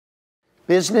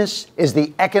Business is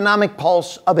the economic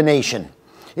pulse of a nation.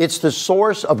 It's the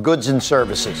source of goods and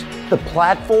services, the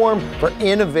platform for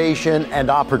innovation and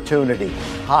opportunity.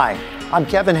 Hi, I'm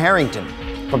Kevin Harrington.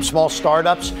 From small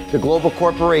startups to global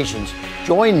corporations,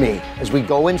 join me as we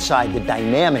go inside the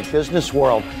dynamic business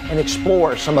world and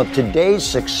explore some of today's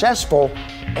successful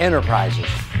enterprises.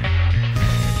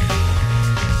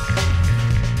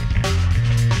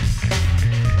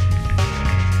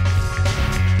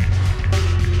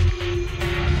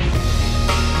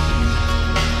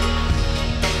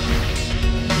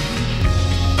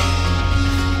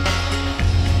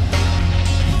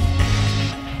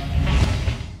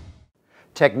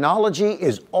 Technology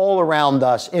is all around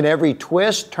us in every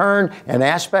twist, turn, and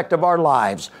aspect of our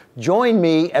lives. Join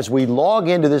me as we log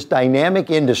into this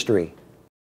dynamic industry.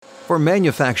 For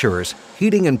manufacturers,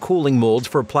 heating and cooling molds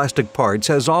for plastic parts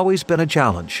has always been a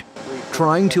challenge.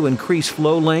 Trying to increase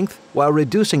flow length while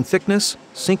reducing thickness,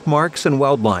 sink marks, and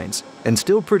weld lines, and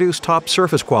still produce top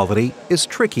surface quality is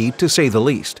tricky to say the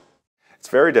least. It's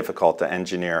very difficult to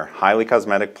engineer highly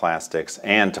cosmetic plastics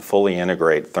and to fully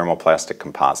integrate thermoplastic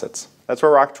composites. That's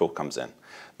where Roctool comes in.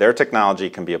 Their technology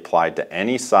can be applied to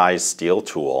any size steel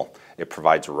tool. It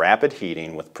provides rapid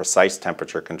heating with precise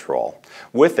temperature control.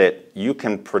 With it, you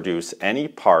can produce any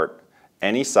part,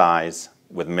 any size,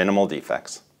 with minimal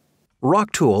defects.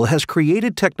 Roctool has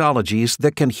created technologies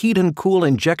that can heat and cool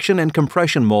injection and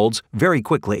compression molds very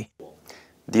quickly.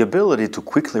 The ability to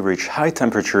quickly reach high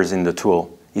temperatures in the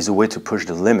tool is a way to push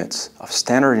the limits of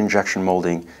standard injection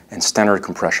molding and standard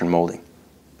compression molding.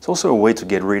 It's also a way to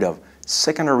get rid of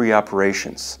secondary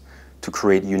operations to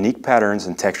create unique patterns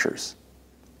and textures.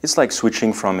 It's like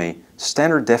switching from a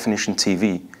standard definition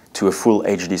TV to a full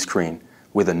HD screen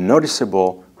with a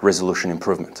noticeable resolution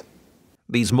improvement.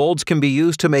 These molds can be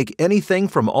used to make anything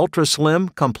from ultra-slim,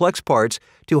 complex parts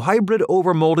to hybrid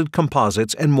overmolded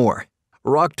composites and more.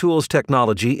 Roctool's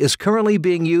technology is currently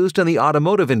being used in the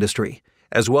automotive industry,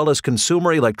 as well as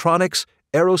consumer electronics,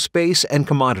 aerospace, and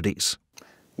commodities.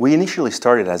 We initially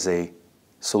started as a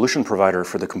solution provider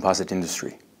for the composite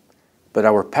industry, but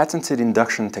our patented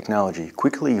induction technology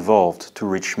quickly evolved to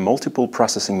reach multiple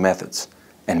processing methods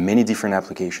and many different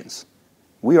applications.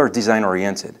 We are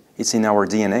design-oriented. It's in our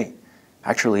DNA.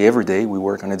 Actually, every day we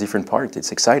work on a different part.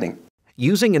 It's exciting.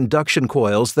 Using induction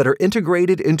coils that are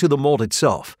integrated into the mold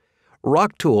itself,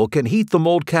 Roctool can heat the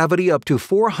mold cavity up to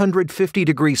 450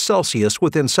 degrees Celsius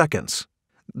within seconds.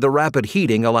 The rapid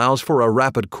heating allows for a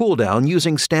rapid cool down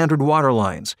using standard water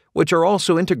lines, which are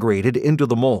also integrated into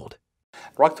the mold.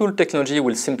 Roctool technology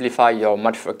will simplify your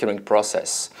manufacturing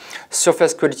process.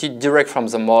 Surface quality direct from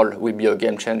the mold will be a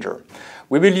game changer.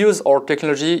 We will use our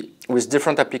technology with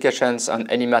different applications on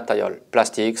any material,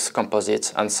 plastics,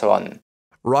 composites, and so on.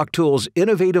 Roctool's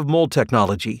innovative mold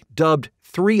technology, dubbed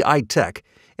 3i Tech,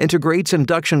 integrates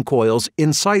induction coils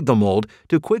inside the mold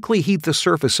to quickly heat the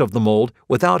surface of the mold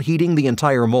without heating the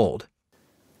entire mold.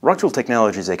 Roctool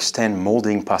technologies extend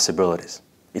molding possibilities.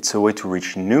 It's a way to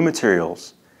reach new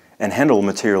materials and handle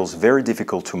materials very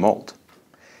difficult to mold.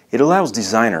 It allows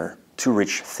designers to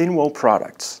reach thin-wall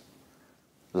products,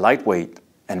 lightweight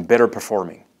and better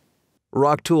performing.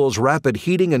 Roctool's rapid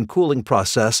heating and cooling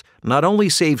process not only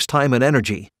saves time and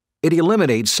energy, it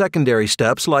eliminates secondary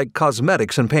steps like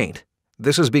cosmetics and paint.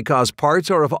 This is because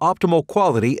parts are of optimal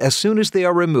quality as soon as they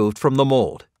are removed from the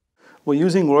mold. We're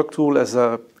using Roctool as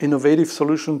an innovative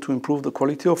solution to improve the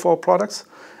quality of our products,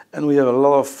 and we have a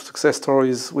lot of success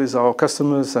stories with our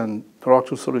customers, and the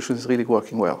Roctool solution is really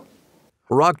working well.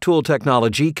 Roctool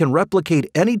technology can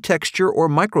replicate any texture or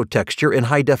microtexture in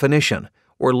high definition,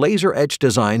 or laser etch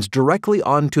designs directly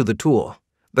onto the tool.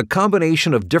 The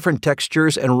combination of different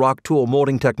textures and Roctool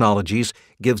molding technologies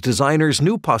gives designers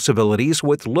new possibilities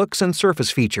with looks and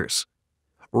surface features.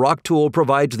 Roctool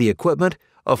provides the equipment,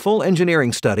 a full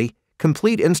engineering study,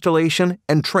 complete installation,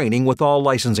 and training with all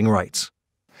licensing rights.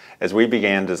 As we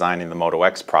began designing the Moto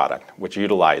X product, which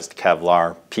utilized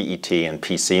Kevlar, PET, and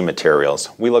PC materials,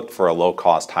 we looked for a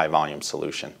low-cost, high-volume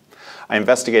solution. I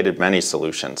investigated many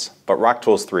solutions, but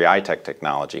Roctool's 3i Tech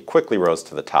technology quickly rose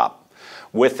to the top.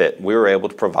 With it, we were able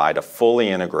to provide a fully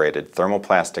integrated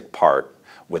thermoplastic part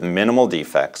with minimal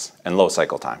defects and low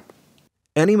cycle time.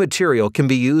 Any material can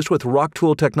be used with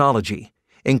Roctool technology,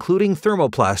 including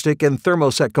thermoplastic and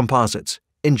thermoset composites,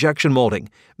 injection molding,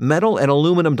 metal and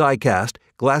aluminum die-cast,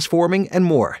 glass forming, and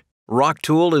more.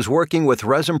 Roctool is working with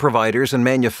resin providers and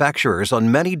manufacturers on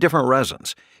many different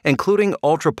resins, including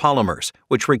ultrapolymers,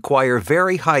 which require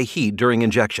very high heat during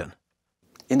injection.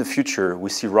 In the future, we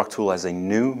see Roctool as a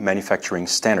new manufacturing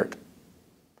standard.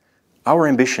 Our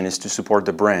ambition is to support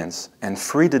the brands and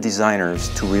free the designers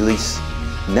to release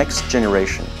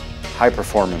next-generation,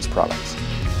 high-performance products.